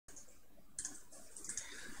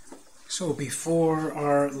So before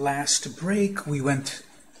our last break, we went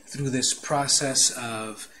through this process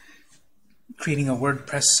of creating a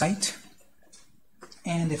WordPress site.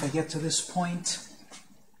 And if I get to this point,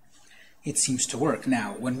 it seems to work.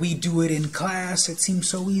 Now, when we do it in class, it seems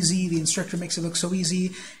so easy. The instructor makes it look so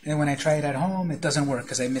easy. And when I try it at home, it doesn't work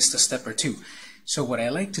because I missed a step or two. So what I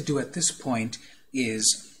like to do at this point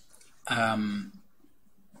is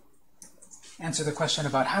answer the question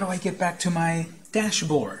about how do I get back to my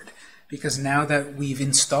dashboard? Because now that we've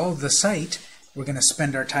installed the site, we're going to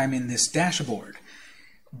spend our time in this dashboard.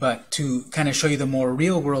 But to kind of show you the more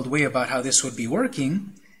real-world way about how this would be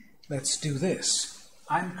working, let's do this.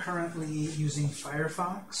 I'm currently using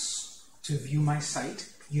Firefox to view my site.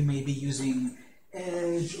 You may be using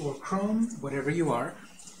Edge or Chrome, whatever you are.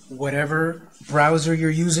 Whatever browser you're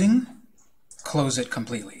using, close it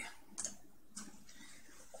completely.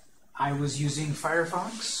 I was using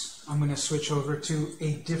Firefox. I'm going to switch over to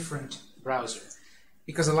a different browser.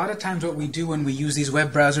 Because a lot of times what we do when we use these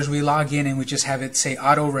web browsers, we log in and we just have it say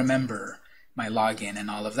auto-remember my login and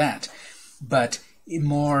all of that. But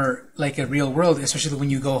more like a real world, especially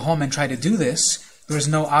when you go home and try to do this, there's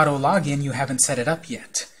no auto-login, you haven't set it up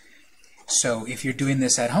yet. So if you're doing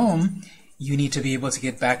this at home, you need to be able to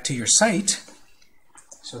get back to your site.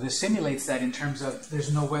 So this simulates that in terms of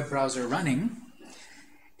there's no web browser running.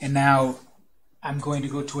 And now I'm going to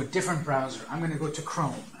go to a different browser. I'm going to go to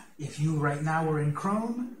Chrome. If you right now are in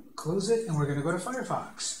Chrome, close it, and we're going to go to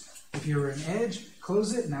Firefox. If you're in Edge,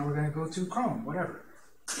 close it, now we're going to go to Chrome, whatever.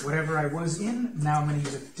 Whatever I was in, now I'm going to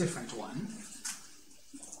use a different one.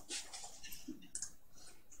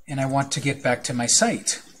 And I want to get back to my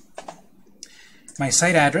site. My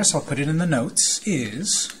site address, I'll put it in the notes,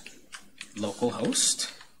 is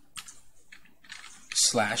localhost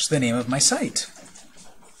 / the name of my site.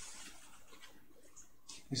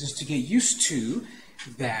 This is to get used to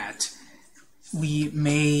that we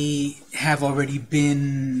may have already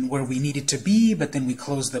been where we needed to be, but then we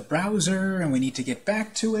close the browser and we need to get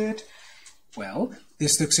back to it. Well,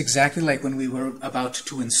 this looks exactly like when we were about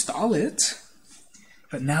to install it.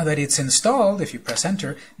 But now that it's installed, if you press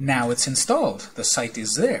enter, now it's installed. The site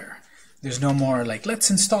is there. There's no more like, let's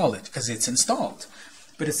install it, because it's installed.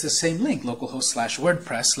 But it's the same link. Localhost /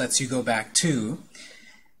 WordPress lets you go back to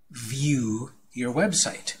view your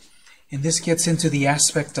website. And this gets into the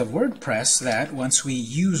aspect of WordPress that once we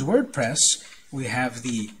use WordPress, we have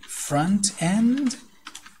the front end,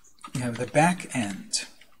 we have the back end.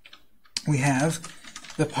 We have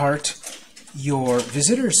the part your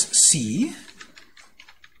visitors see,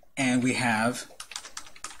 and we have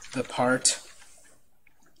the part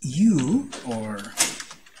you, or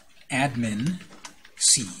admin,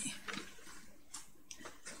 see.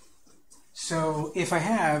 So if I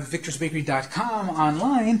have victorsbakery.com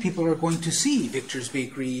online, people are going to see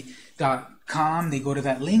victorsbakery.com. They go to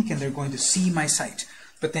that link and they're going to see my site.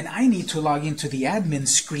 But then I need to log into the admin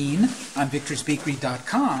screen on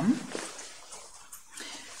victorsbakery.com,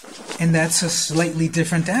 and that's a slightly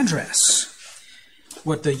different address.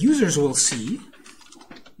 What the users will see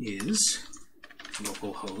is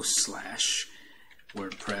localhost /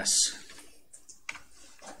 WordPress.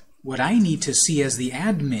 What I need to see as the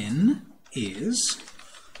admin is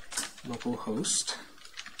localhost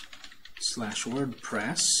 /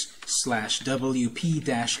 WordPress /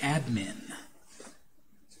 wp-admin.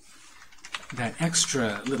 That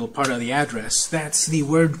extra little part of the address, that's the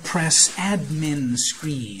WordPress admin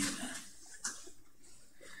screen.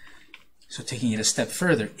 So taking it a step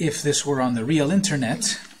further, if this were on the real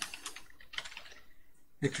internet,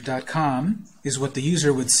 victor.com is what the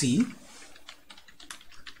user would see.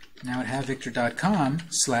 Now I'd have victor.com /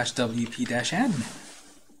 wp-admin.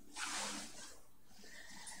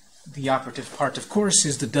 The operative part, of course,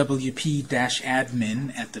 is the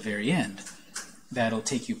wp-admin at the very end. That'll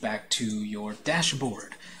take you back to your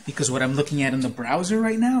dashboard. Because what I'm looking at in the browser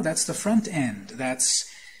right now, that's the front end. That's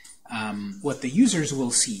what the users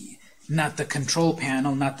will see. Not the control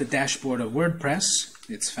panel, not the dashboard of WordPress.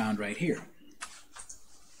 It's found right here.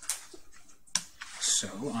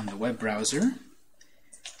 So on the web browser,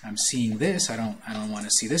 I'm seeing this. I don't want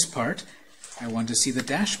to see this part. I want to see the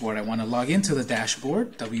dashboard. I want to log into the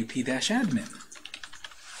dashboard, wp-admin.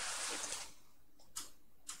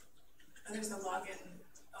 And there's a login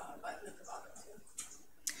button at the bottom too.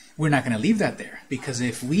 We're not going to leave that there, because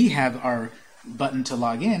if we have our button to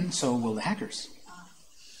log in, so will the hackers.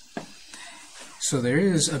 So there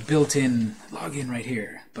is a built-in login right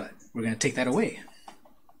here, but we're going to take that away.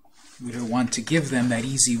 We don't want to give them that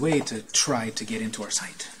easy way to try to get into our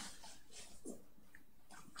site.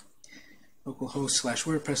 Localhost /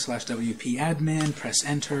 WordPress / wp-admin, press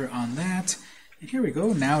enter on that, And here we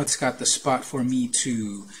go. Now it's got the spot for me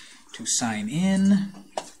to sign in.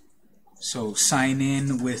 So sign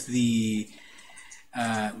in with the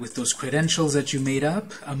with those credentials that you made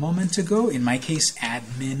up a moment ago. In my case,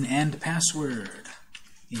 admin and password.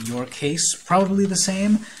 In your case, probably the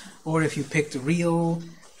same. Or if you picked real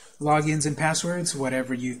logins and passwords,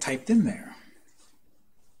 whatever you typed in there.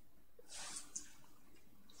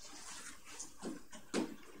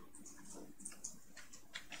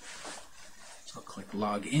 So I'll click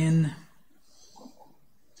log in.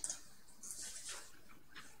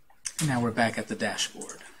 And now we're back at the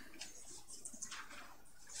dashboard.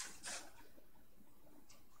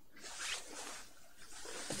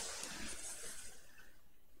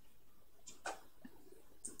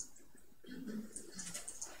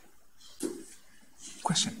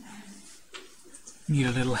 Question. Need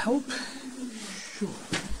a little help? Sure.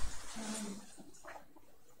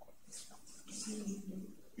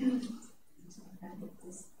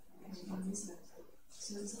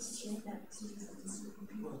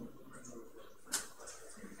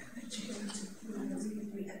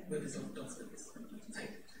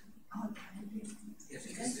 Yeah,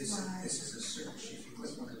 because this is a search. If you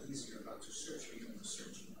click one of these, you're about to search. You're going to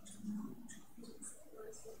search.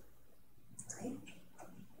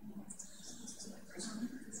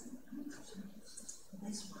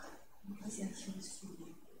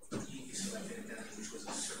 You selected that, which was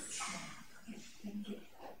a search.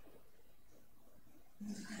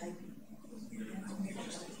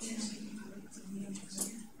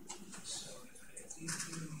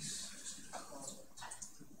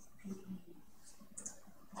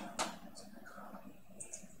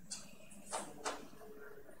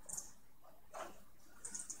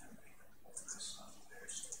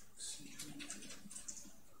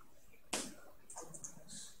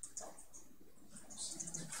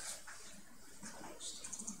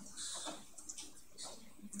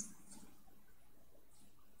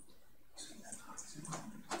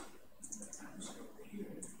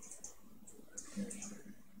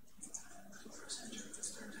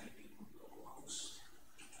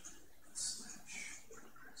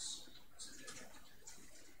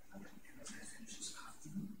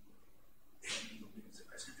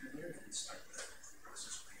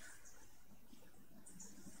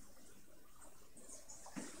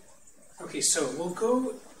 Okay, so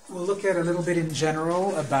we'll look at a little bit in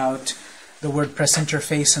general about the WordPress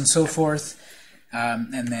interface and so forth,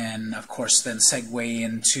 and then, of course, then segue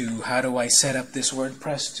into how do I set up this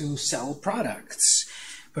WordPress to sell products.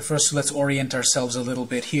 But first, let's orient ourselves a little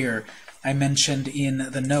bit here. I mentioned in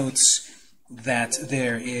the notes that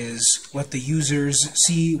there is what the users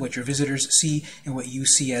see, what your visitors see, and what you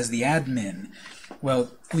see as the admin.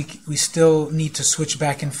 Well, we still need to switch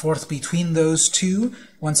back and forth between those two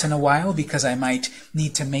once in a while, because I might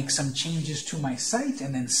need to make some changes to my site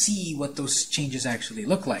and then see what those changes actually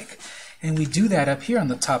look like. And we do that up here on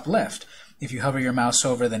the top left. If you hover your mouse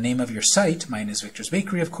over the name of your site, mine is Victor's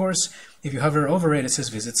Bakery, of course. If you hover over it, it says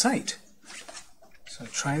Visit Site. So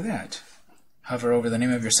try that. Hover over the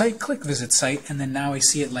name of your site, click Visit Site, and then now I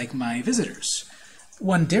see it like my visitors.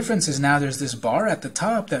 One difference is now there's this bar at the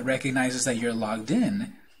top that recognizes that you're logged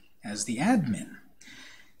in as the admin.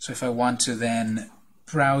 So if I want to then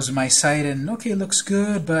browse my site and, okay, looks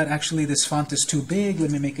good, but actually this font is too big, let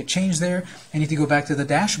me make a change there, I need to go back to the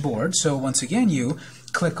dashboard. So once again, you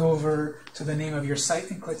click over to the name of your site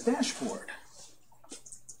and click Dashboard.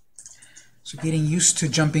 So getting used to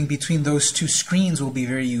jumping between those two screens will be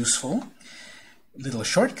very useful. Little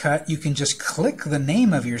shortcut, you can just click the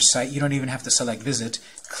name of your site. You don't even have to select Visit.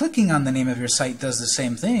 Clicking on the name of your site does the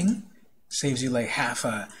same thing. Saves you like half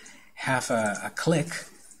a click.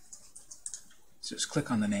 So just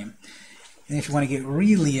click on the name. And if you want to get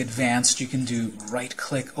really advanced, you can do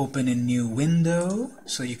right-click, open in new window.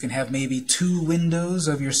 So you can have maybe two windows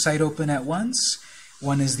of your site open at once.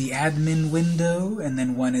 One is the admin window, and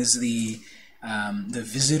then one is the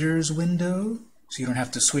visitors window. So you don't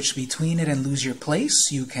have to switch between it and lose your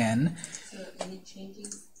place. You can. So any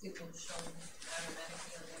changes, it will show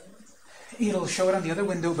automatically on the other one? It'll show it on the other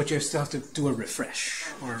window, but you still have to do a refresh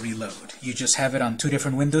or a reload. You just have it on two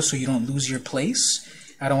different windows so you don't lose your place.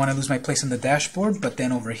 I don't want to lose my place in the dashboard, but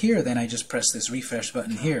then over here, then I just press this refresh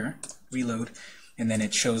button here, reload, and then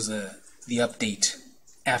it shows the update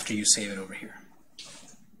after you save it over here.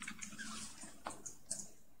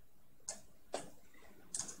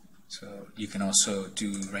 So you can also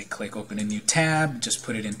do right-click, open a new tab, just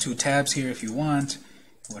put it in two tabs here if you want,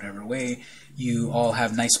 whatever way. You all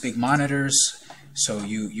have nice big monitors, so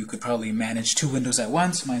you could probably manage two windows at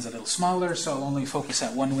once. Mine's a little smaller, so I'll only focus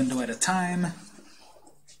at one window at a time.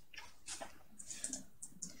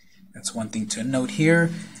 That's one thing to note here.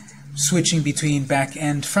 Switching between back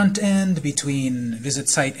end, front end, between visit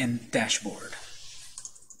site and dashboard.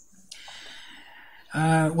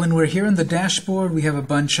 When we're here in the dashboard, we have a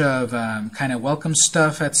bunch of kind of welcome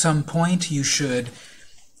stuff. At some point, you should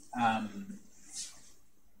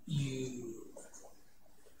you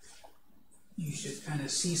should kind of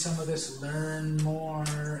see some of this, learn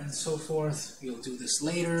more, and so forth. You'll do this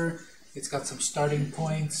later. It's got some starting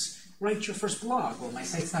points. Write your first blog. Well, my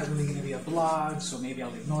site's not really going to be a blog, so maybe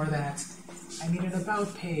I'll ignore that. I need an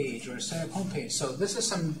about page or a setup homepage. So this is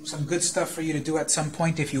some good stuff for you to do at some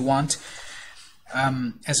point if you want,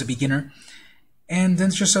 as a beginner. And then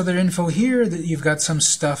there's just other info here that you've got some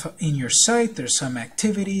stuff in your site. There's some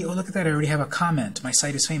activity. Oh, look at that. I already have a comment. My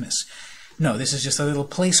site is famous. No, this is just a little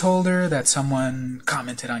placeholder that someone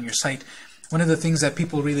commented on your site. One of the things that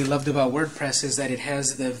people really loved about WordPress is that it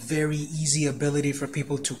has the very easy ability for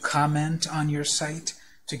people to comment on your site,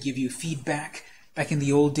 to give you feedback. Back in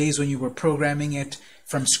the old days when you were programming it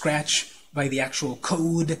from scratch by the actual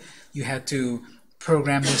code, you had to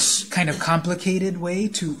program this kind of complicated way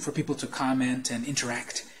for people to comment and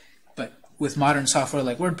interact. But with modern software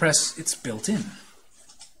like WordPress, it's built in.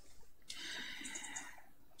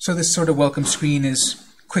 So this sort of welcome screen is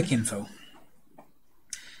quick info.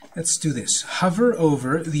 Let's do this. Hover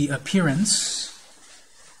over the Appearance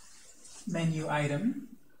menu item,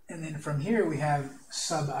 and then from here we have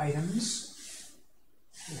sub-items.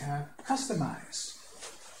 We have Customize.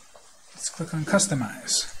 Let's click on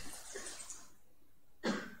Customize.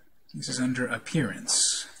 This is under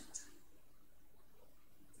Appearance.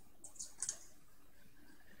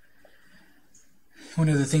 One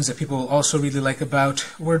of the things that people also really like about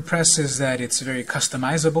WordPress is that it's very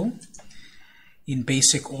customizable in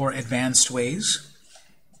basic or advanced ways.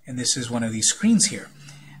 And this is one of these screens here.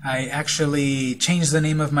 I actually changed the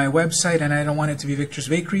name of my website, and I don't want it to be Victor's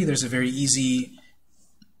Bakery. There's a very easy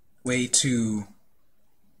way to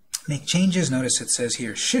make changes. Notice it says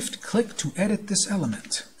here, Shift-click to edit this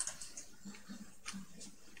element.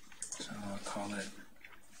 So I'll call it...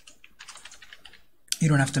 You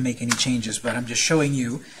don't have to make any changes, but I'm just showing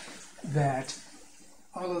you that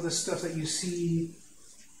all of the stuff that you see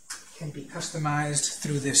can be customized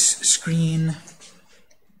through this screen.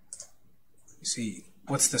 You see,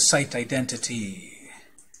 what's the site identity?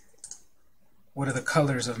 What are the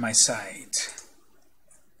colors of my site?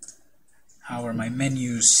 How are my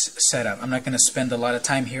menus set up? I'm not going to spend a lot of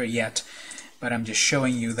time here yet, but I'm just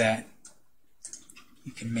showing you that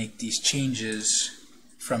you can make these changes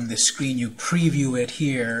from this screen. You preview it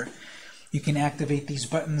here. You can activate these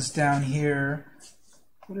buttons down here.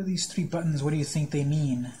 What are these three buttons? What do you think they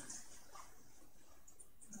mean?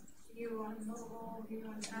 View on mobile, view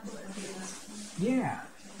on tablet. Yeah,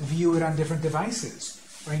 view it on different devices.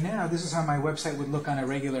 Right now, this is how my website would look on a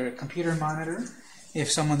regular computer monitor.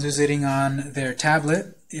 If someone's visiting on their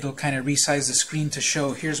tablet, it'll kind of resize the screen to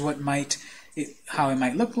show here's what how it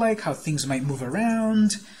might look like, how things might move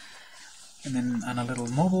around. And then on a little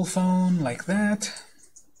mobile phone like that.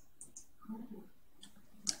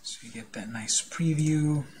 So you get that nice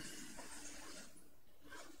preview.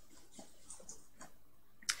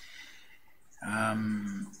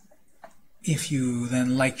 If you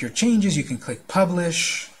then like your changes, you can click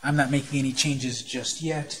Publish. I'm not making any changes just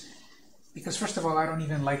yet, because first of all, I don't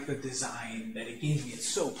even like the design that it gave me. It's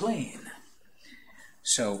so plain.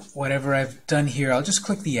 So whatever I've done here, I'll just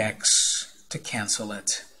click the X to cancel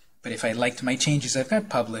it. But if I liked my changes, I've got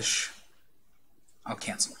Publish. I'll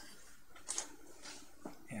cancel.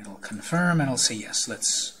 It'll confirm, and I'll say yes.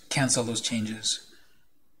 Let's cancel those changes.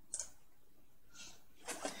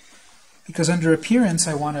 Because under Appearance,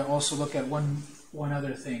 I want to also look at one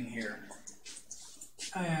other thing here.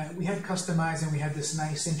 We had Customize, and we had this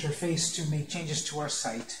nice interface to make changes to our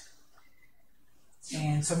site.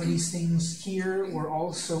 And some of these things here were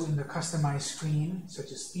also in the Customize screen,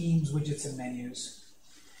 such as themes, widgets, and menus.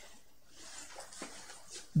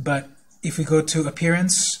 But if we go to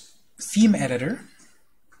Appearance, Theme Editor,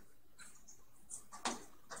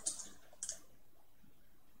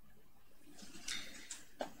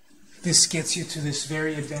 this gets you to this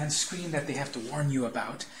very advanced screen that they have to warn you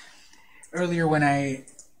about. Earlier when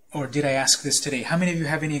did I ask this today? How many of you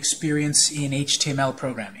have any experience in HTML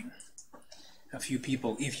programming? A few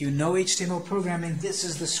people. If you know HTML programming, this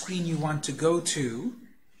is the screen you want to go to,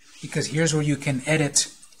 because here's where you can edit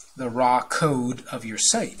the raw code of your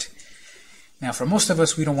site. Now, for most of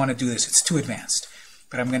us, we don't want to do this. It's too advanced.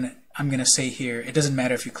 But I'm gonna say here, it doesn't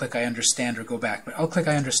matter if you click I understand or go back, but I'll click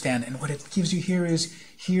I understand, and what it gives you here is,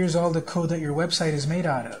 here's all the code that your website is made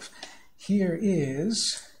out of. Here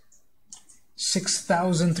is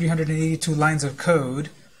 6,382 lines of code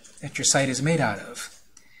that your site is made out of.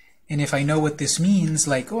 And if I know what this means,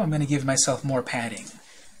 like, oh, I'm going to give myself more padding,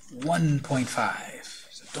 1.5.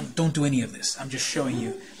 So don't do any of this. I'm just showing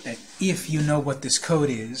you that if you know what this code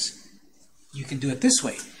is, you can do it this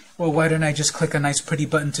way. Well, why don't I just click a nice pretty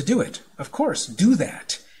button to do it? Of course, do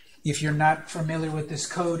that. If you're not familiar with this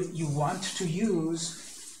code, you want to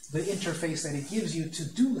use the interface that it gives you to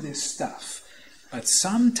do this stuff. But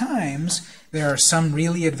sometimes there are some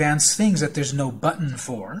really advanced things that there's no button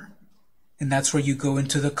for, and that's where you go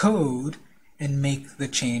into the code and make the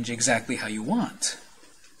change exactly how you want.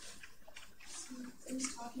 So it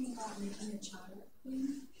was talking about making a child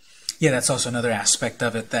theme. Yeah, that's also another aspect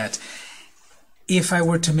of it, that if I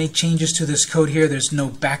were to make changes to this code here, there's no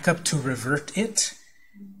backup to revert it.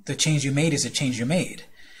 The change you made is a change you made.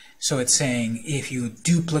 So it's saying if you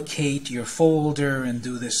duplicate your folder and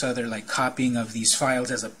do this other like copying of these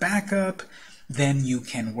files as a backup, then you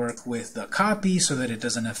can work with the copy so that it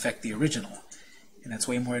doesn't affect the original. And that's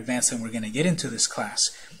way more advanced than we're going to get into this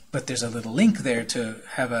class. But there's a little link there to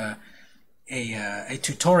have a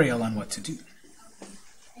tutorial on what to do.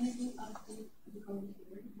 And if you update the code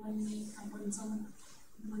here,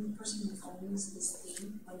 when the person who owns this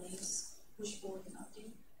theme, when they push forward an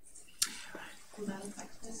update, will that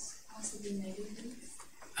affect this possibly negatively?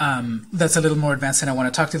 That's a little more advanced than I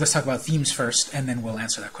want to talk to. Let's talk about themes first, and then we'll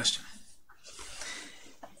answer that question.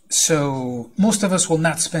 So most of us will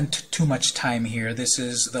not spend too much time here. This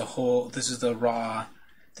is the raw,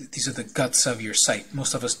 these are the guts of your site.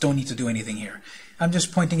 Most of us don't need to do anything here. I'm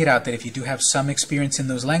just pointing it out that if you do have some experience in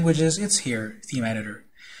those languages, it's here, Theme Editor.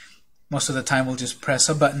 Most of the time we'll just press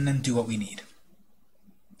a button and do what we need.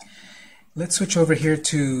 Let's switch over here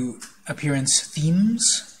to Appearance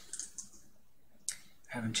Themes.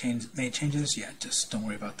 I haven't made changes yet, just don't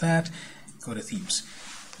worry about that. Go to Themes.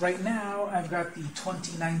 Right now, I've got the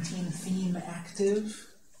 2019 theme active.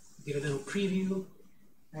 Get a little preview.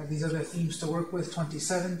 I have these other themes to work with,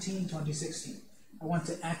 2017, 2016. I want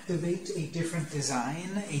to activate a different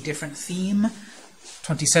design, a different theme,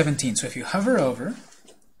 2017. So if you hover over,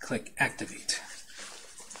 click Activate.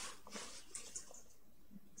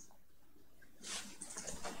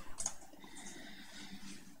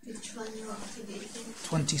 Which one you're activating?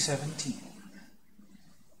 2017.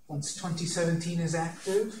 Once 2017 is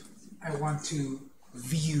active, I want to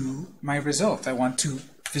view my result. I want to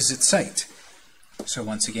visit site. So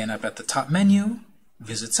once again, up at the top menu,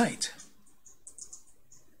 visit site.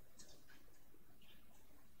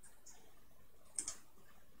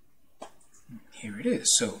 Here it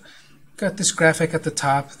is. So got this graphic at the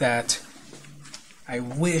top that I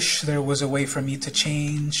wish there was a way for me to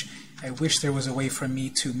change. I wish there was a way for me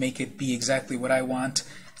to make it be exactly what I want,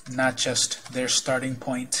 not just their starting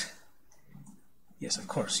point. Yes, of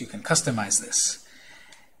course, you can customize this.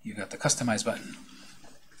 You've got the Customize button.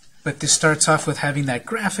 But this starts off with having that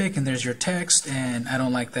graphic, and there's your text, and I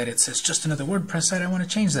don't like that it says just another WordPress site. I want to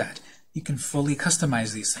change that. You can fully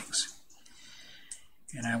customize these things.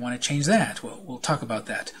 And I want to change that. Well, we'll talk about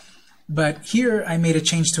that. But here I made a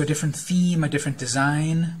change to a different theme, a different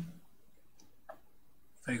design.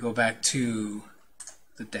 If I go back to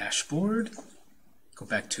the dashboard, go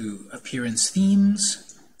back to Appearance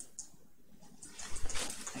Themes,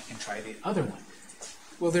 I can try the other one.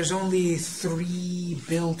 Well, there's only 3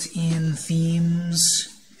 built-in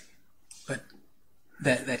themes but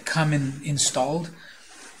that come installed.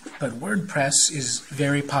 But WordPress is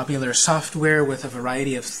very popular software with a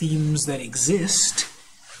variety of themes that exist.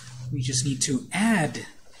 We just need to add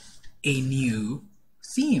a new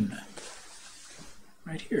theme.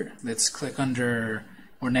 Right here. Let's click under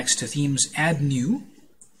or next to Themes, Add New.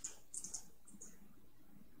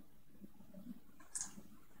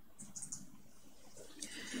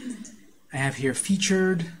 I have here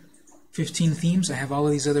featured 15 themes. I have all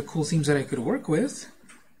of these other cool themes that I could work with.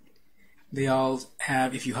 They all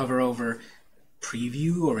have, if you hover over,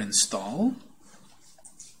 preview or install.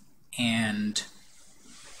 And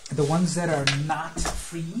the ones that are not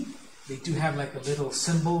free, they do have like a little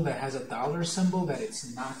symbol that has a $ symbol that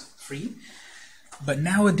it's not free. But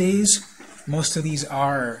nowadays, most of these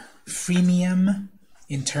are freemium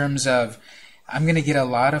in terms of I'm going to get a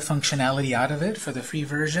lot of functionality out of it for the free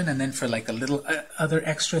version, and then for like a little other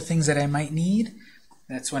extra things that I might need,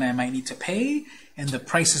 that's when I might need to pay. And the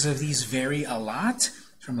prices of these vary a lot,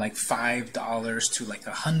 from like $5 to like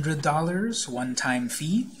 $100 one-time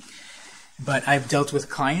fee. But I've dealt with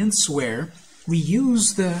clients where we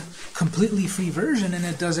use the completely free version and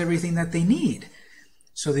it does everything that they need.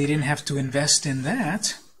 So they didn't have to invest in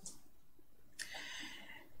that.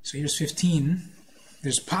 So here's 15.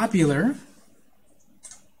 There's Popular.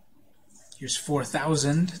 Here's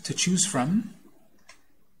 4,000 to choose from.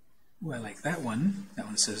 Ooh, I like that one. That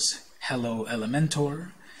one says Hello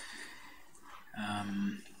Elementor.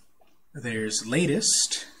 There's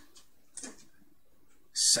latest,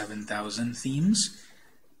 7,000 themes.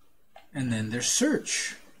 And then there's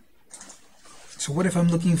search. So what if I'm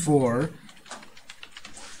looking for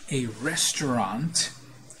a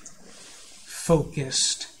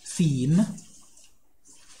restaurant-focused theme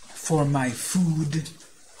for my food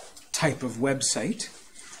type of website?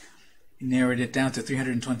 Narrowed it down to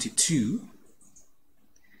 322.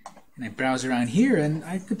 And I browse around here, and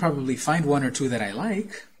I could probably find one or two that I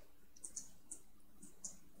like.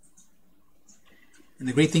 And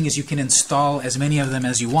the great thing is you can install as many of them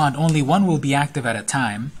as you want. Only one will be active at a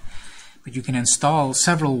time. But you can install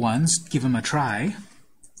several ones, give them a try,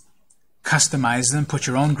 customize them, put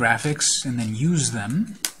your own graphics, and then use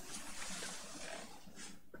them.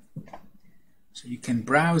 So you can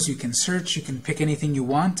browse, you can search, you can pick anything you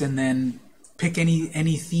want, and then pick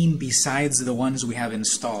any theme besides the ones we have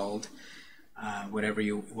installed, whatever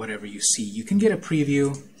you see. You can get a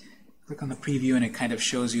preview. Click on the preview, and it kind of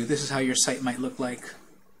shows you this is how your site might look like.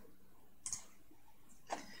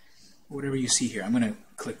 Whatever you see here. I'm going to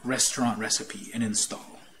click Restaurant Recipe and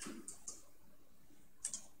install.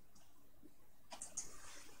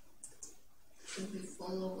 Should we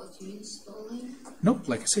follow what you're installing? Nope,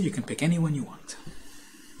 like I said, you can pick any one you want.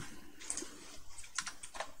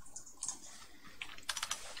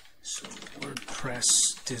 So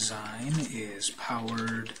WordPress design is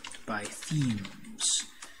powered by themes.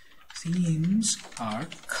 Themes are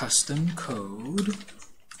custom code,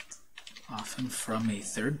 often from a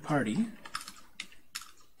third party.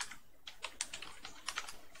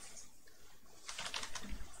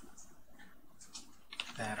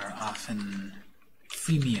 That are often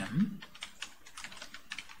freemium.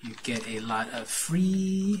 You get a lot of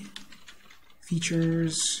free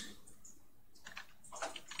features.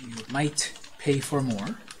 You might pay for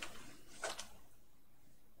more.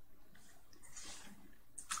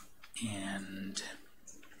 And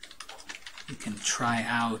you can try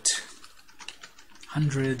out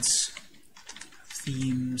hundreds of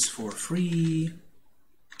themes for free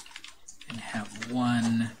and have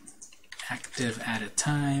one active at a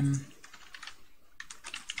time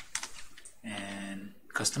and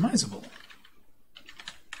customizable.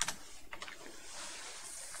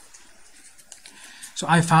 So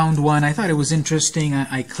I found one. I thought it was interesting.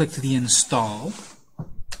 I clicked the install.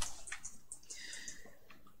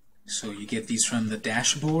 So you get these from the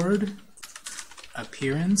dashboard,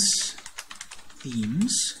 appearance,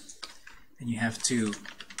 themes, and you have to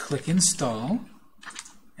click install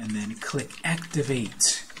and then click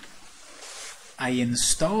activate. I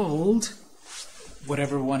installed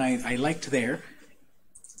whatever one I liked there,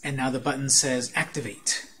 and now the button says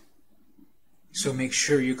activate. So make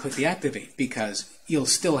sure you click the activate, because you'll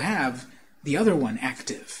still have the other one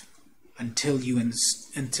active until you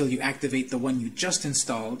activate the one you just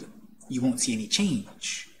installed. You won't see any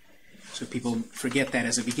change. So people forget that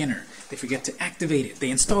as a beginner. They forget to activate it. They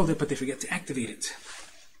installed it, but they forget to activate it.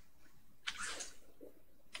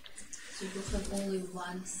 So you have only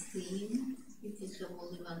one theme? You can have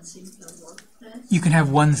only one theme per WordPress? You can have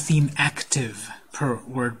one theme active per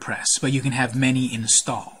WordPress, but you can have many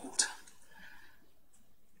installed.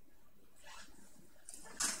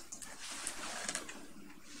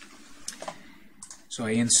 So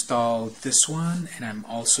I installed this one, and I'm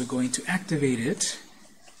also going to activate it,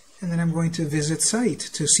 and then I'm going to visit site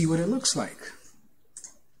to see what it looks like.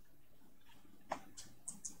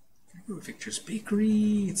 Victor's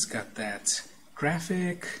Bakery, it's got that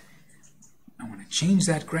graphic. I want to change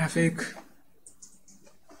that graphic. I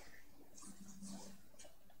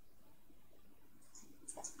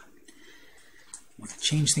want to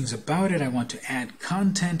change things about it. I want to add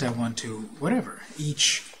content. I want to whatever.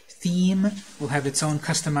 Each theme will have its own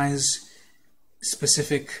customized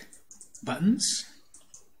specific buttons.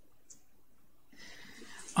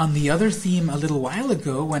 On the other theme a little while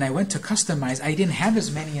ago, when I went to customize, I didn't have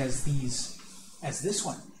as many as this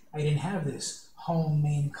one. I didn't have this home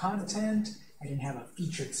main content. I didn't have a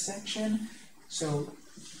featured section. So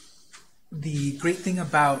the great thing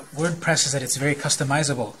about WordPress is that it's very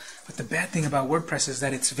customizable. But the bad thing about WordPress is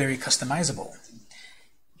that it's very customizable.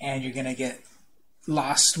 And you're going to get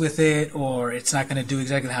lost with it, or it's not going to do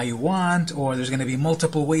exactly how you want, or there's going to be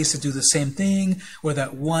multiple ways to do the same thing, or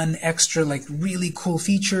that one extra like really cool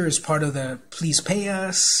feature is part of the please pay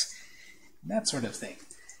us, that sort of thing.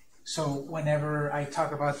 So whenever I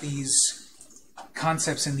talk about these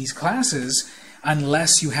concepts in these classes,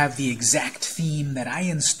 unless you have the exact theme that I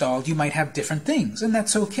installed, you might have different things, and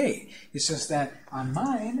that's okay. It's just that on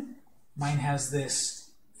mine has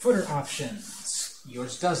this footer option. It's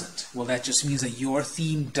Yours doesn't. Well, that just means that your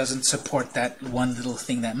theme doesn't support that one little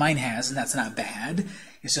thing that mine has, and that's not bad.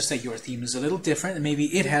 It's just that your theme is a little different, and maybe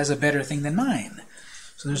it has a better thing than mine.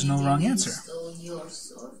 So there's no wrong answer. So your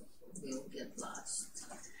sort will get lost.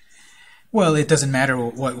 Well, it doesn't matter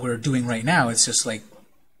what we're doing right now. It's just like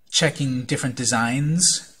checking different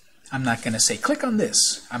designs. I'm not going to say, click on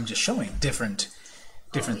this. I'm just showing different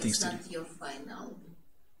things to do. It's not your final.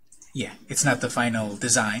 Yeah, it's not the final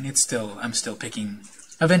design. I'm still picking.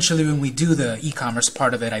 Eventually, when we do the e-commerce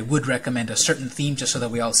part of it, I would recommend a certain theme just so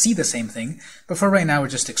that we all see the same thing. But for right now, we're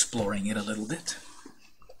just exploring it a little bit.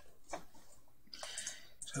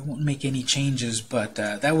 So I won't make any changes, but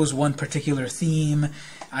that was one particular theme.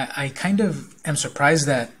 I kind of am surprised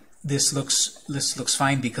that this looks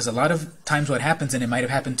fine, because a lot of times what happens, and it might have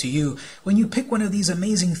happened to you, when you pick one of these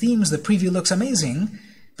amazing themes, the preview looks amazing,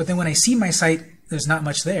 but then when I see my site, there's not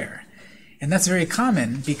much there. And that's very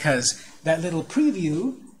common, because that little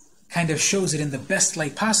preview kind of shows it in the best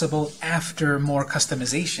light possible after more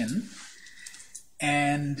customization.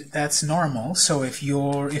 And that's normal. So if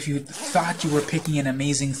you thought you were picking an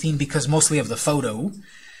amazing theme because mostly of the photo,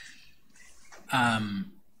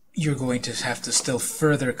 you're going to have to still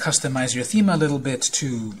further customize your theme a little bit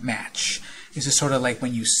to match. This is sort of like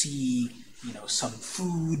when you see, some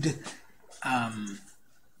food on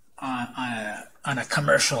a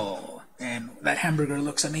commercial, and that hamburger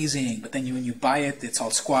looks amazing, but then when you buy it, it's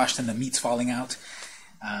all squashed and the meat's falling out.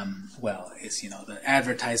 Well, it's, the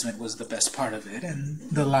advertisement was the best part of it, and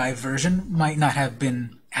the live version might not have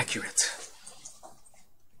been accurate.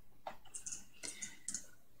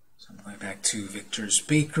 So I'm going back to Victor's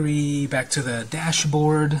Bakery, back to the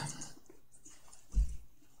dashboard.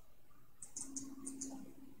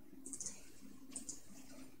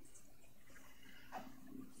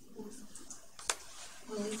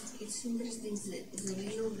 Well, it's interesting, the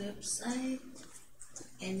real website,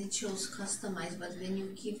 and it shows customized, but when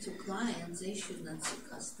you keep to clients, they should not see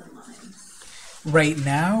customized. Right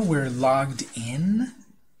now we're logged in,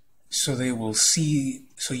 so you will see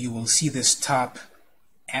this top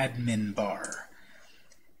admin bar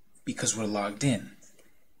because we're logged in.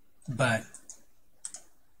 But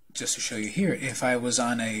just to show you here, if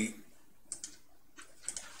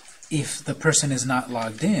the person is not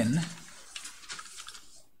logged in,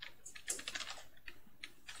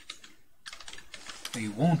 they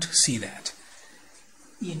won't see that.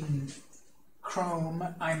 In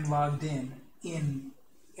Chrome, I'm logged in. In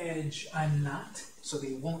Edge, I'm not, so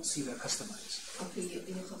they won't see the customized. Okay,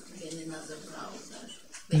 you have to be in another browser.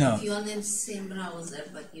 But No. if you're in the same browser,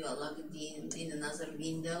 but you are logged in another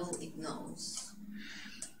window, it knows.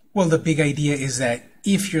 Well, the big idea is that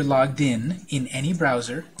if you're logged in any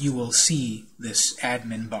browser, you will see this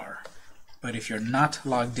admin bar. But if you're not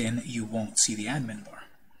logged in, you won't see the admin bar.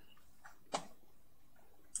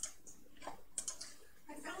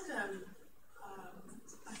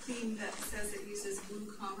 Theme that says it uses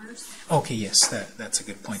WooCommerce. Okay, yes, that's a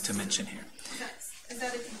good point to mention here. Is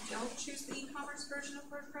that if you don't choose the e-commerce version of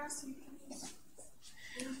WordPress, you can use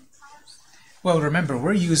WooCommerce? Well, remember,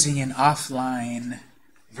 we're using an offline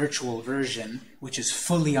virtual version, which is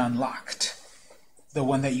fully unlocked. The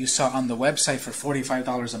one that you saw on the website for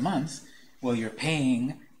 $45 a month, well, you're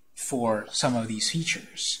paying for some of these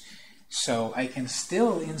features. So I can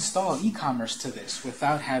still install e-commerce to this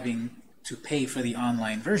without having to pay for the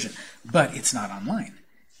online version, but it's not online.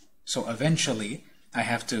 So eventually, I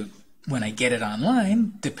have to, when I get it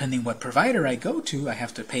online, depending what provider I go to, I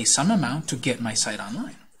have to pay some amount to get my site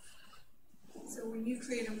online. So when you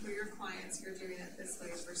create them for your clients, you're doing it this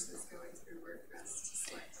way versus going through WordPress to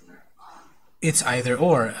select them off. It's either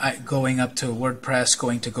or. Going up to WordPress,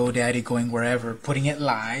 going to GoDaddy, going wherever, putting it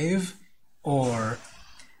live, or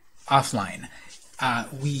offline.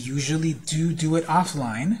 We usually do it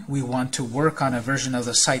offline. We want to work on a version of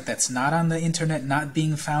the site that's not on the internet, not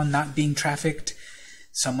being found, not being trafficked.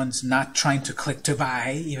 Someone's not trying to click to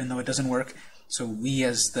buy, even though it doesn't work. So we,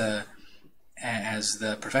 as the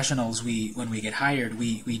professionals, when we get hired,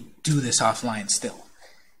 we do this offline still.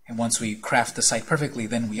 And once we craft the site perfectly,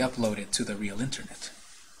 then we upload it to the real internet.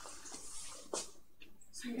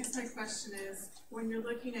 So I guess my question is, when you're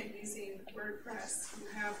looking at using WordPress, you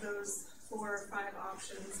have those 4 or 5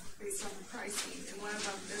 options based on the pricing, and one of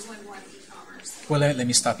them, there's only one e-commerce. Well, let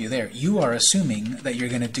me stop you there. You are assuming that you're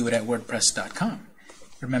going to do it at WordPress.com.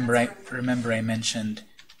 Remember I mentioned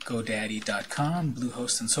GoDaddy.com,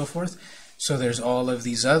 Bluehost, and so forth. So there's all of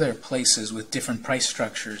these other places with different price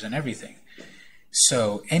structures and everything.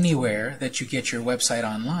 So anywhere that you get your website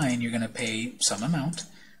online, you're going to pay some amount,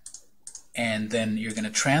 and then you're going to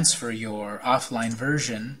transfer your offline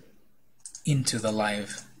version into the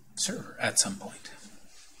live server at some point.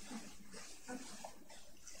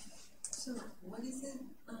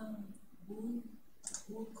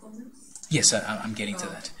 Yes, I'm getting to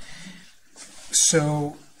that.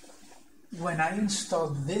 So when I install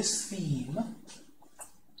this theme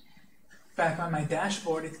back on my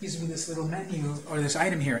dashboard, it gives me this little menu, or this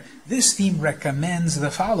item here. This theme recommends the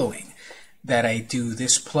following, that I do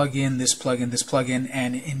this plugin, this plugin, this plugin,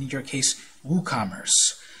 and in your case,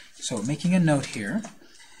 WooCommerce. So making a note here,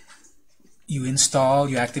 you install,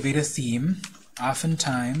 you activate a theme.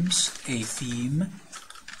 Oftentimes, a theme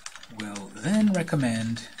will then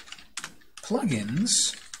recommend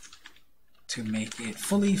plugins to make it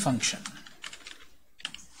fully function.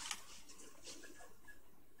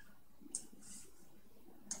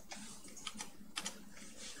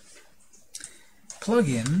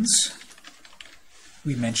 Plugins,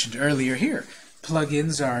 we mentioned earlier here.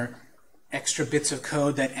 Plugins are extra bits of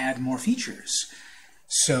code that add more features.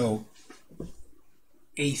 So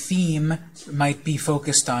a theme might be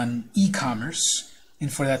focused on e-commerce,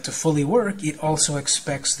 and for that to fully work, it also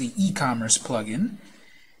expects the e-commerce plugin.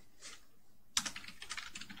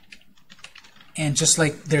 And just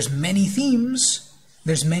like there's many themes,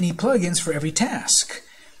 there's many plugins for every task.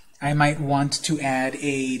 I might want to add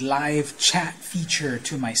a live chat feature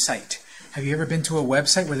to my site. Have you ever been to a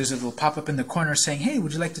website where there's a little pop-up in the corner saying, hey,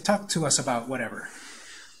 would you like to talk to us about whatever?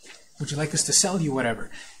 Would you like us to sell you whatever?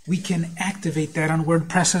 We can activate that on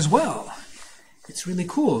WordPress as well. It's really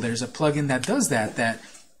cool. There's a plugin that does that, that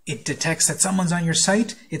it detects that someone's on your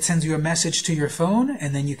site, it sends you a message to your phone,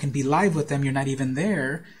 and then you can be live with them. You're not even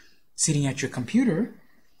there, sitting at your computer.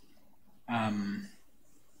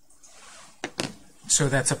 So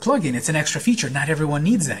that's a plugin. It's an extra feature. Not everyone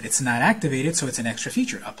needs that. It's not activated, so it's an extra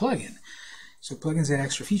feature, a plugin. So plugins add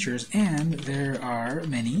extra features, and there are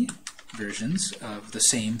many versions of the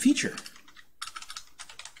same feature.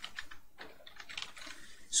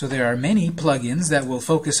 So there are many plugins that will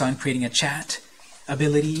focus on creating a chat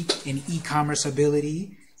ability, an e-commerce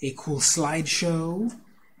ability, a cool slideshow,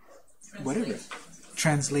 whatever.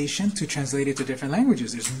 Translation, to translate it to different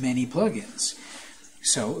languages. There's many plugins.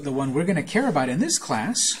 So the one we're going to care about in this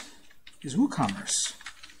class is WooCommerce.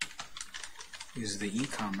 Is the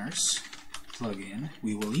e-commerce plugin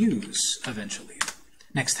we will use eventually.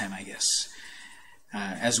 Next time, I guess.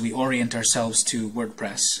 As we orient ourselves to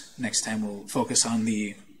WordPress, next time we'll focus on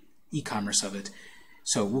the e-commerce of it.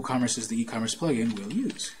 So WooCommerce is the e-commerce plugin we'll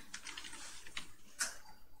use.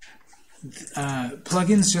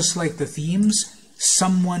 Plugins, just like the themes,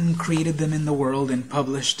 someone created them in the world and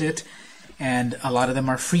published it. And a lot of them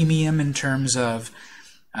are freemium in terms of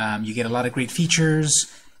you get a lot of great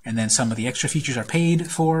features, and then some of the extra features are paid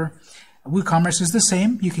for. WooCommerce is the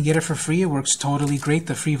same. You can get it for free. It works totally great,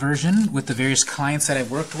 the free version, with the various clients that I've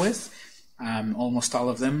worked with. Almost all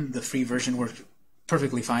of them, the free version worked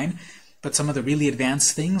perfectly fine. But some of the really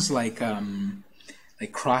advanced things like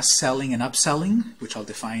cross-selling and upselling, which I'll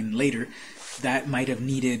define later, that might have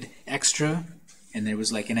needed extra, and there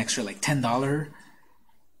was like an extra like $10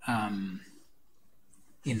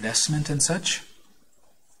 investment and such.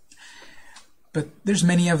 But there's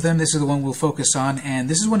many of them. This is the one we'll focus on, and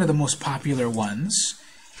this is one of the most popular ones.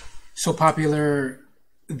 So popular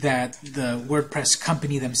that the WordPress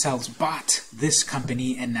company themselves bought this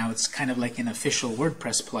company, and now it's kind of like an official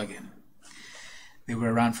WordPress plugin. They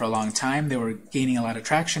were around for a long time. They were gaining a lot of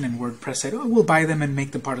traction, and WordPress said, oh, we'll buy them and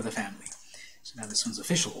make them part of the family. So now this one's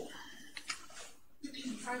official.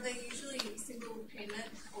 Are they usually single payment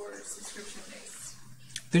or subscription-based?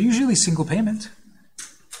 They're usually single payment.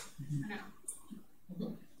 No.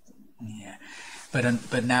 Yeah,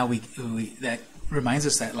 but now we that reminds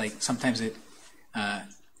us that like sometimes it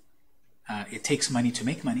takes money to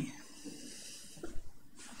make money.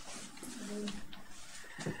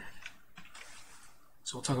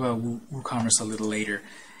 So we'll talk about WooCommerce a little later.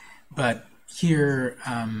 But here,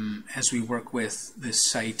 as we work with this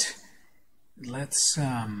site, let's look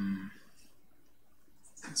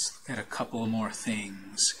at a couple more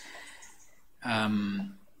things.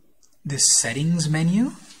 This settings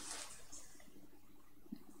menu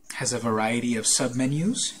has a variety of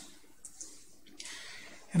submenus.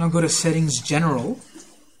 And I'll go to Settings General.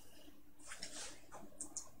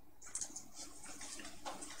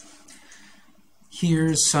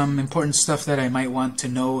 Here's some important stuff that I might want to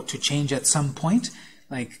know to change at some point.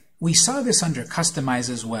 Like we saw this under Customize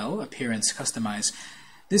as well, Appearance Customize.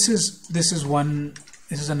 This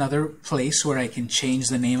is another place where I can change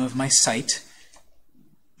the name of my site.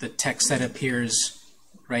 The text that appears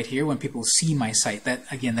right here when people see my site. That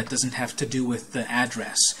again, that doesn't have to do with the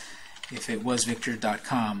address. If it was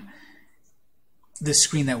victor.com, this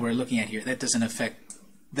screen that we're looking at here, that doesn't affect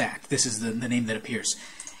that. This is the name that appears.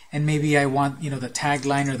 and maybe I want, the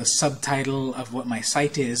tagline or the subtitle of what my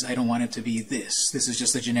site is. I don't want it to be this. This is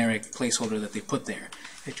just a generic placeholder that they put there.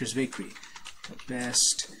 Hector's Bakery, the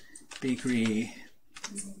best bakery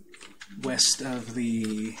west of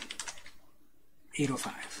the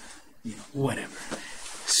 805, whatever.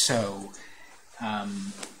 So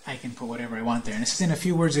I can put whatever I want there. And this is in a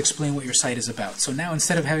few words explain what your site is about. So now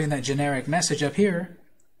instead of having that generic message up here,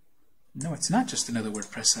 no, it's not just another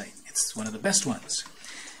WordPress site. It's one of the best ones.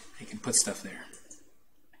 I can put stuff there.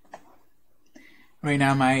 Right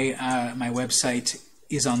now my website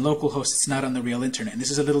is on localhost. It's not on the real internet. And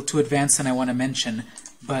this is a little too advanced than I want to mention,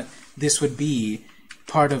 but this would be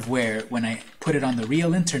part of where, when I put it on the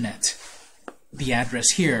real internet, the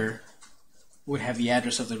address here would have the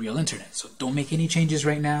address of the real internet. So don't make any changes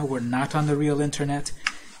right now. We're not on the real internet.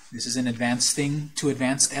 This is an advanced thing, too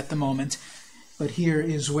advanced at the moment. But here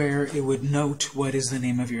is where it would note what is the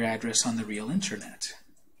name of your address on the real internet.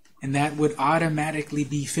 And that would automatically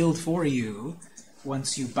be filled for you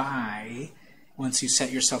once you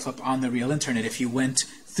set yourself up on the real internet. If you went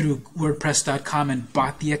through WordPress.com and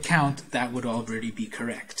bought the account, that would already be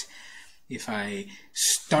correct. If I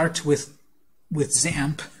start with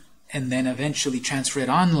XAMPP and then eventually transfer it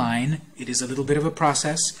online, it is a little bit of a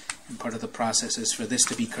process, and part of the process is for this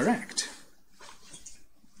to be correct.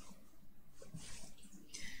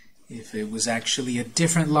 If it was actually a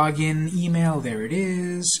different login email, there it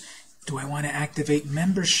is. Do I want to activate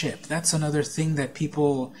membership? That's another thing that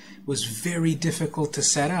was very difficult to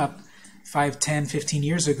set up 5, 10, 15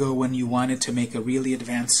 years ago when you wanted to make a really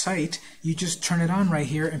advanced site. You just turn it on right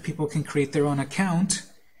here and people can create their own account.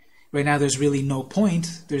 Right now there's really no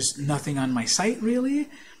point. There's nothing on my site really.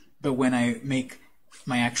 But when I make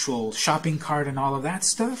my actual shopping cart and all of that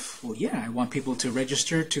stuff, well, yeah, I want people to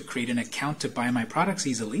register to create an account to buy my products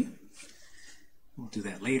easily. We'll do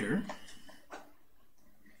that later.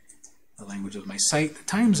 The language of my site, the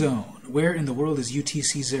time zone. Where in the world is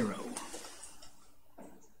UTC 0?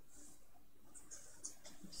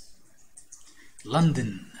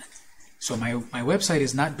 London. So my website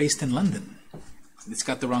is not based in London. It's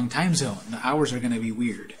got the wrong time zone. The hours are going to be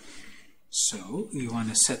weird. So we want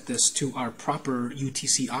to set this to our proper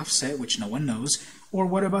UTC offset, which no one knows. Or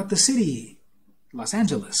what about the city? Los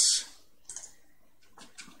Angeles.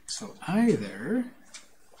 So either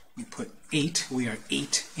we put 8, we are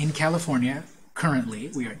 8 in California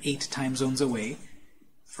currently, we are 8 time zones away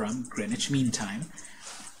from Greenwich Mean Time,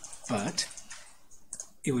 but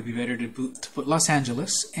it would be better to put Los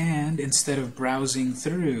Angeles, and instead of browsing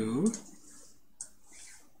through,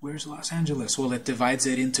 where's Los Angeles? Well, it divides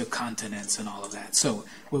it into continents and all of that. So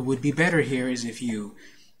what would be better here is if you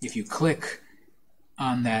click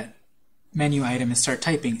on that menu item and start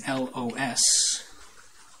typing LOS,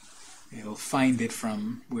 it'll find it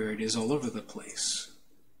from where it is all over the place.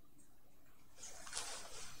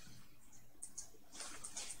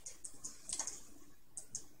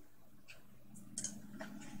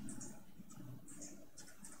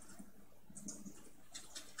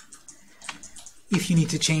 If you need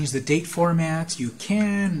to change the date format, you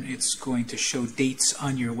can. It's going to show dates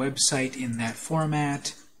on your website in that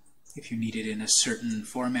format. If you need it in a certain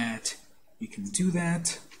format, you can do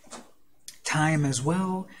that. Time as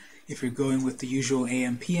well. If you're going with the usual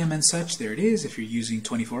AM, PM and such, there it is. If you're using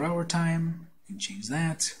 24-hour time, you can change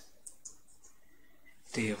that.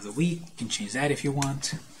 Day of the week, you can change that if you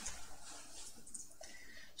want.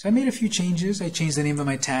 So I made a few changes. I changed the name of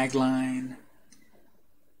my tagline.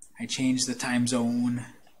 I changed the time zone.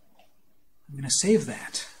 I'm going to save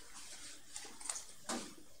that.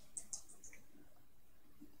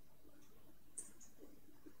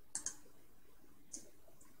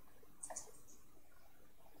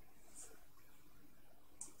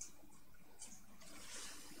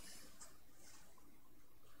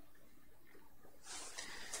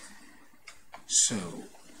 So,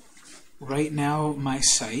 right now my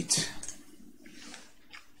site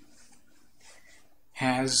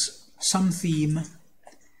has some theme,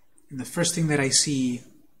 and the first thing that I see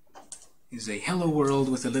is a hello world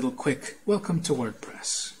with a little quick welcome to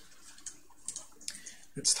WordPress.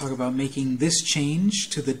 Let's talk about making this change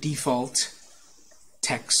to the default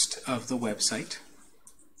text of the website.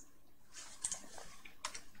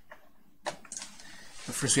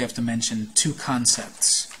 But first we have to mention two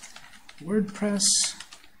concepts. WordPress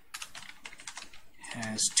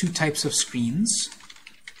has two types of screens: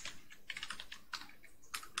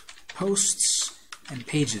 posts and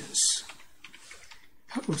pages.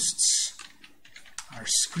 Posts are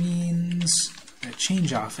screens that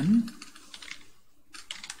change often,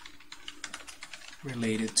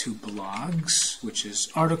 related to blogs, which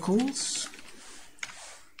is articles,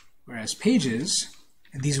 whereas pages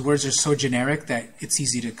And these words are so generic that it's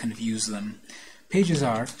easy to confuse them. Pages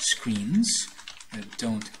are screens that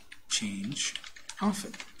don't change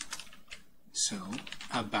often. So,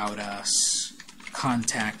 about us,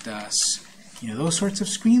 contact us, those sorts of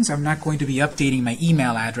screens. I'm not going to be updating my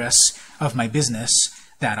email address of my business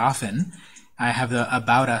that often. I have the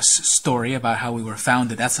About Us story about how we were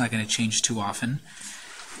founded. That's not going to change too often.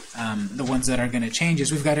 The ones that are going to change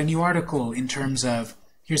is we've got a new article in terms of,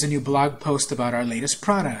 here's a new blog post about our latest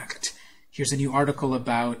product. Here's a new article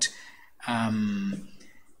about,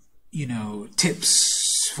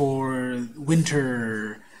 tips for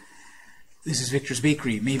winter. This is Victor's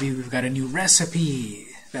Bakery. Maybe we've got a new recipe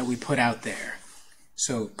that we put out there.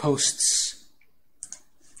 So posts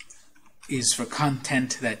is for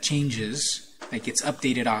content that changes, that gets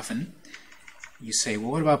updated often. You say,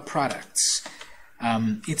 well, what about products?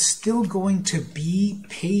 It's still going to be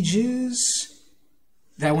pages.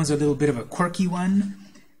 That one's a little bit of a quirky one,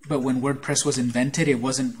 but when WordPress was invented, it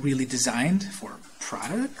wasn't really designed for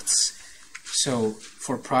products. So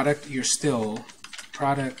for product,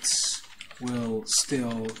 products will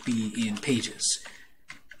still be in pages.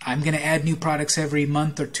 I'm going to add new products every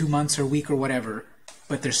month or 2 months or week or whatever,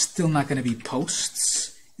 but there's still not going to be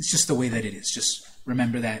posts. It's just the way that it is. Just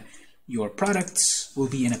remember that your products will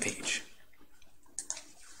be in a page.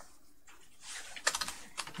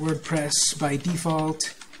 WordPress, by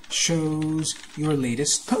default, shows your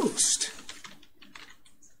latest post.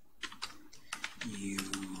 You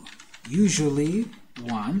usually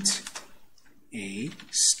want a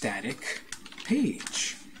static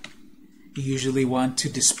page. You usually want to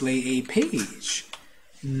display a page,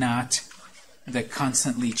 not the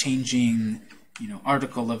constantly changing,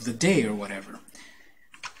 article of the day or whatever.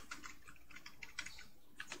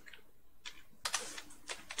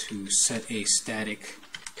 To set a static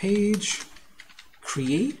page,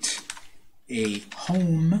 create a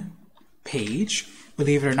home page.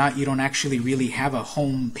 Believe it or not, you don't actually really have a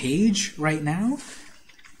home page right now.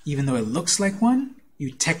 Even though it looks like one,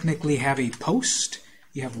 you technically have a post.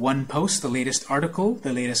 You have one post, the latest article,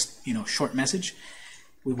 the latest, short message.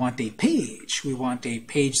 We want a page. We want a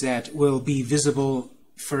page that will be visible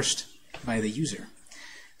first by the user.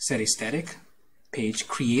 Set a static page,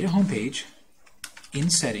 create a home page. In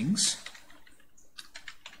Settings,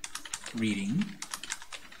 Reading,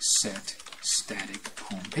 Set Static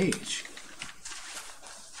Home Page.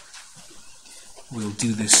 We'll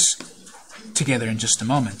do this together in just a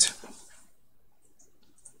moment.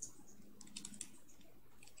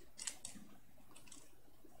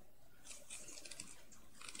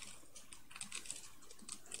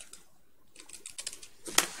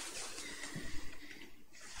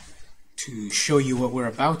 To show you what we're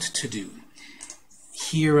about to do,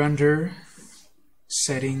 here under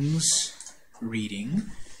Settings, Reading,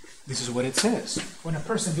 this is what it says. When a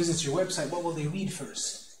person visits your website, what will they read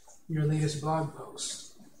first? Your latest blog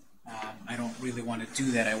post. I don't really want to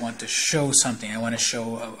do that. I want to show something. I want to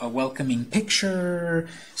show a welcoming picture,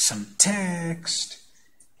 some text,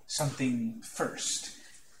 something first.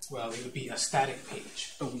 Well, it would be a static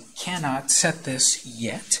page. But we cannot set this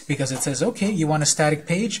yet because it says, okay, you want a static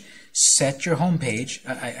page? Set your home page.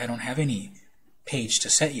 I don't have any page to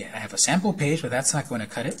set yet. I have a sample page, but that's not going to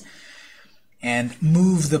cut it. And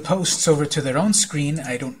move the posts over to their own screen.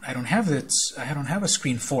 I don't have a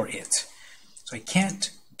screen for it. So I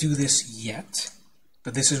can't do this yet,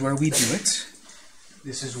 but this is where we do it.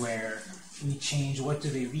 This is where we change what do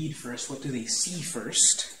they read first, what do they see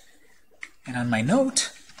first. And on my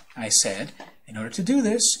note, I said, in order to do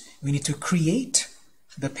this, we need to create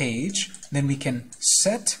the page, then we can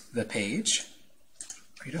set the page,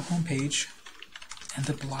 create a home page, and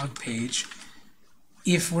the blog page.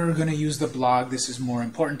 If we're going to use the blog, this is more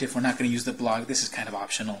important. If we're not going to use the blog, this is kind of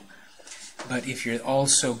optional. But if you're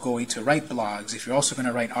also going to write blogs, if you're also going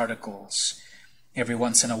to write articles, every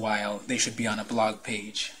once in a while, they should be on a blog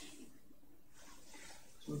page.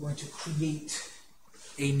 So we're going to create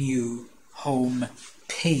a new home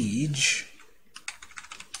page,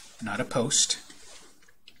 not a post,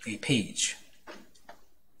 a page.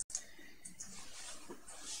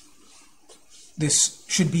 This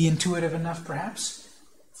should be intuitive enough, perhaps,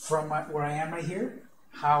 from where I am right here.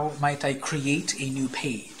 How might I create a new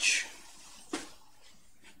page?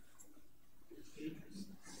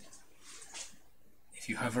 If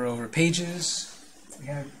you hover over Pages, we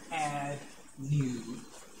have Add New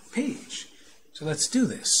Page. So let's do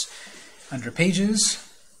this. Under Pages,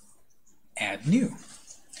 Add New.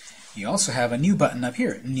 You also have a new button up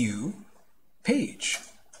here, New Page.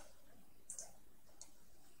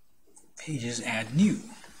 Pages, Add New.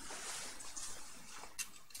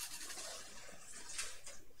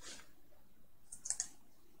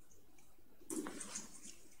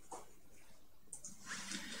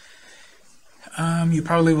 You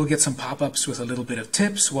probably will get some pop-ups with a little bit of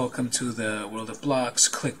tips. Welcome to the world of blocks.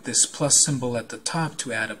 Click this plus symbol at the top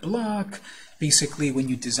to add a block. Basically, when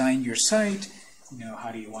you design your site,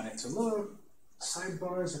 how do you want it to look,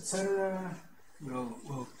 sidebars, etc.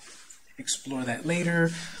 We'll explore that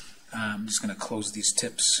later. I'm just going to close these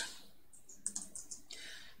tips.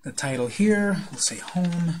 The title here, we'll say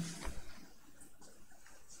home.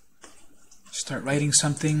 Start writing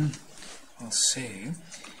something. I'll say,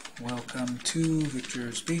 welcome to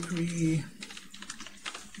Victor's Bakery,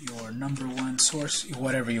 your #1 source,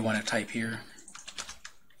 whatever you want to type here.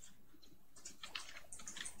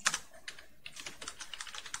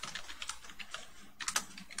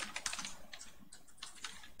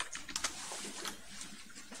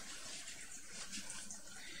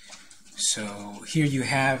 So here you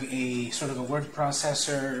have a sort of a word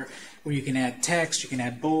processor where you can add text, you can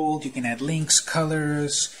add bold, you can add links,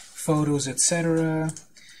 colors, photos, etc.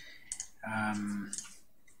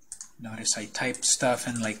 Notice I typed stuff,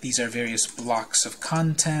 and like these are various blocks of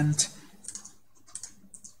content.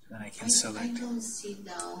 Then I can select. I don't see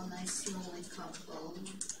down. I see only a couple.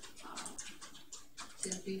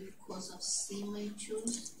 Could it be because of theme I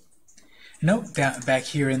choose? No, back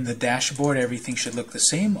here in the dashboard, everything should look the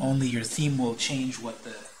same. Only your theme will change what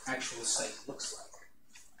the actual site looks like.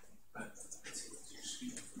 But let's see, what's your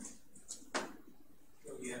screen?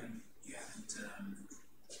 Oh, you haven't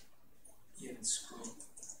scrolled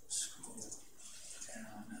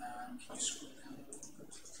down. Can you scroll down a little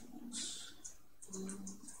bit?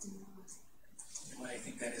 Well, I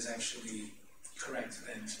think that is actually correct.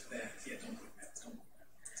 Then yeah, don't put that. Don't put that.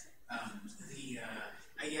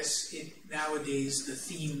 I guess nowadays the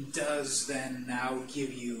theme does then now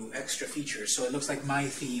give you extra features. So it looks like my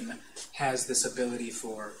theme has this ability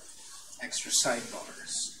for extra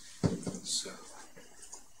sidebars.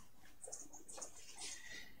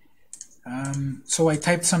 So I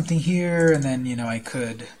typed something here, and then I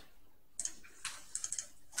could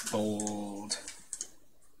bold,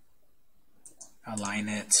 align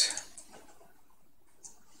it,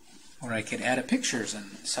 or I could add a pictures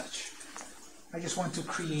and such. I just want to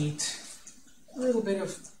create a little bit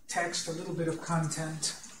of text, a little bit of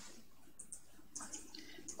content,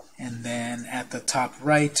 and then at the top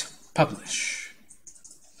right, publish.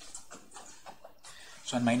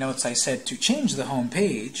 So in my notes I said to change the home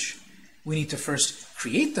page, we need to first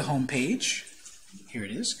create the home page. Here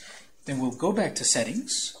it is. Then we'll go back to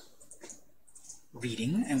settings,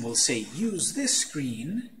 reading, and we'll say use this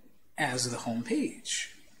screen as the home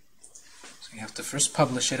page. So you have to first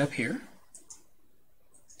publish it up here.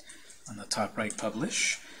 On the top right,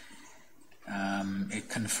 publish. It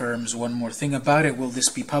confirms one more thing about it. Will this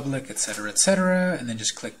be public, etc., etc., and then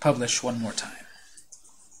just click publish one more time.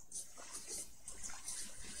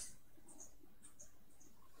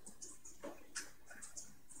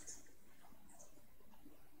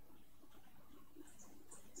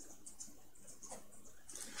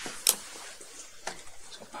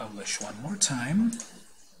 So publish one more time.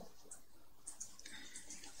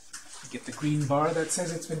 Get the green bar that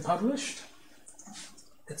says it's been published.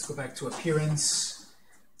 Let's go back to appearance,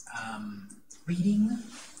 reading,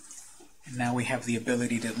 and now we have the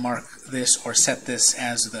ability to mark this or set this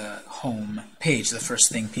as the home page, the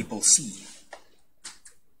first thing people see.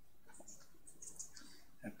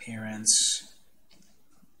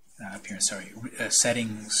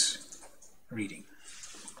 Settings, reading.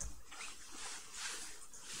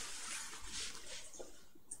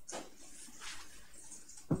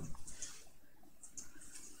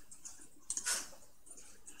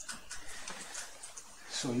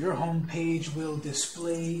 So your home page will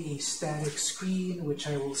display a static screen, which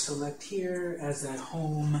I will select here as that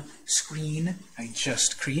home screen I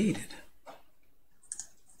just created.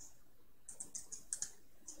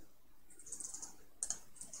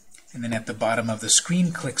 And then at the bottom of the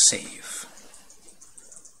screen, click Save.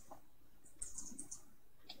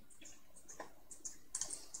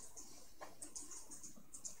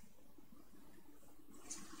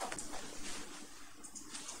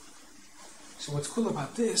 So what's cool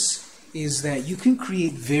about this is that you can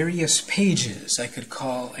create various pages. I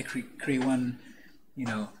create one,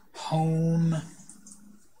 home,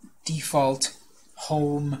 default,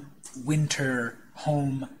 home, winter,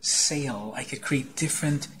 home, sale. I could create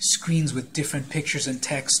different screens with different pictures and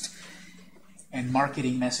text and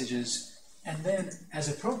marketing messages. And then, as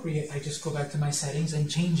appropriate, I just go back to my settings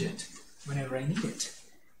and change it whenever I need it.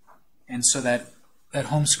 And so that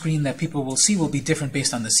home screen that people will see will be different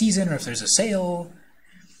based on the season, or if there's a sale,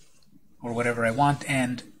 or whatever I want,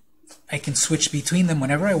 and I can switch between them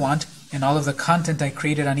whenever I want, and all of the content I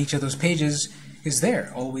created on each of those pages is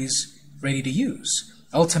there, always ready to use.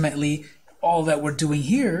 Ultimately, all that we're doing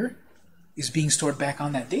here is being stored back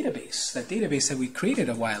on that database that we created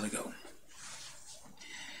a while ago.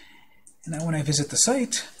 And now when I visit the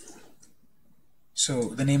site, so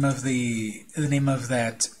the name of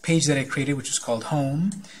that page that I created, which is called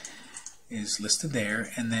Home, is listed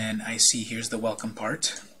there, and then I see here's the welcome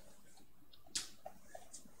part.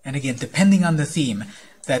 And again, depending on the theme,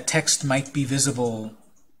 that text might be visible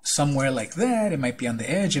somewhere like that. It might be on the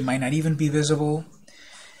edge. It might not even be visible.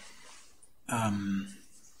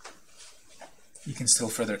 You can still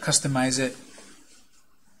further customize it.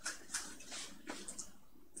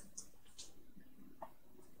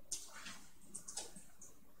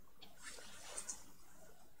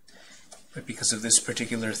 But because of this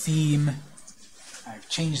particular theme, I've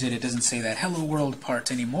changed it. It doesn't say that Hello World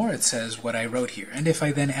part anymore. It says what I wrote here. And if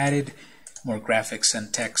I then added more graphics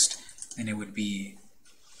and text, then it would be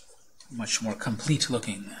much more complete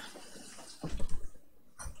looking.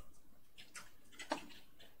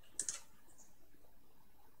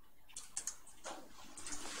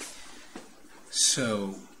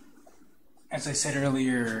 So, as I said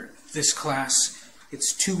earlier, this class,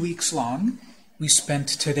 it's 2 weeks long. We spent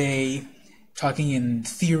today talking in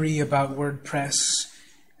theory about WordPress,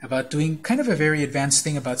 about doing kind of a very advanced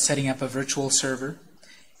thing about setting up a virtual server,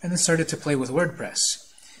 and then started to play with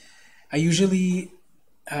WordPress. I usually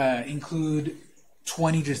include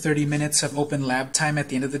 20 to 30 minutes of open lab time at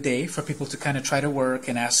the end of the day for people to kind of try to work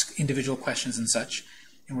and ask individual questions and such.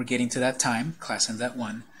 And we're getting to that time. Class ends at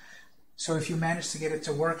 1. So if you manage to get it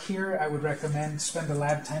to work here, I would recommend spend the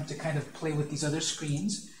lab time to kind of play with these other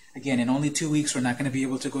screens. Again, in only 2 weeks, we're not going to be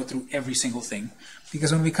able to go through every single thing.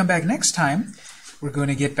 Because when we come back next time, we're going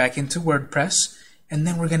to get back into WordPress, and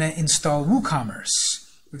then we're going to install WooCommerce.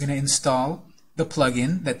 We're going to install the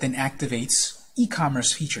plugin that then activates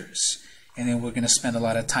e-commerce features. And then we're going to spend a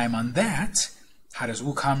lot of time on that. How does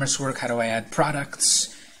WooCommerce work? How do I add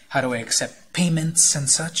products? How do I accept payments and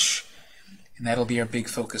such? And that'll be our big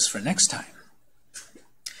focus for next time.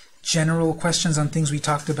 General questions on things we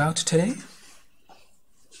talked about today?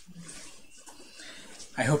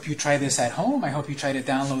 I hope you try this at home. I hope you try to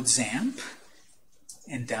download XAMPP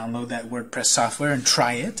and download that WordPress software and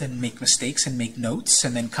try it and make mistakes and make notes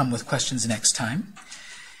and then come with questions next time.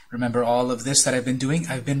 Remember, all of this that I've been doing,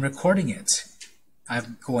 I've been recording it.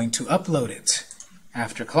 I'm going to upload it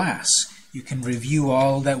after class. You can review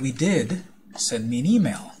all that we did. Send me an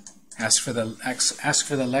email. Ask for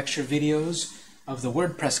the lecture videos of the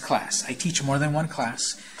WordPress class. I teach more than one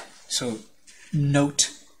class. So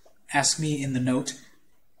ask me in the note,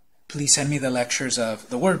 please send me the lectures of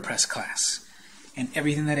the WordPress class. And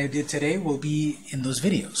everything that I did today will be in those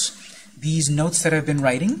videos. These notes that I've been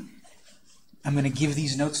writing, I'm going to give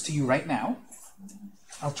these notes to you right now.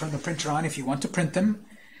 I'll turn the printer on if you want to print them.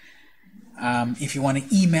 If you want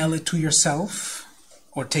to email it to yourself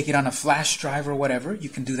or take it on a flash drive or whatever, you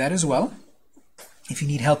can do that as well. If you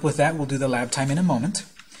need help with that, we'll do the lab time in a moment.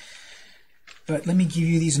 But let me give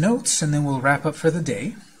you these notes, and then we'll wrap up for the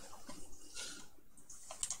day.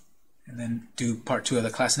 And then do part 2 of the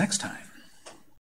class next time.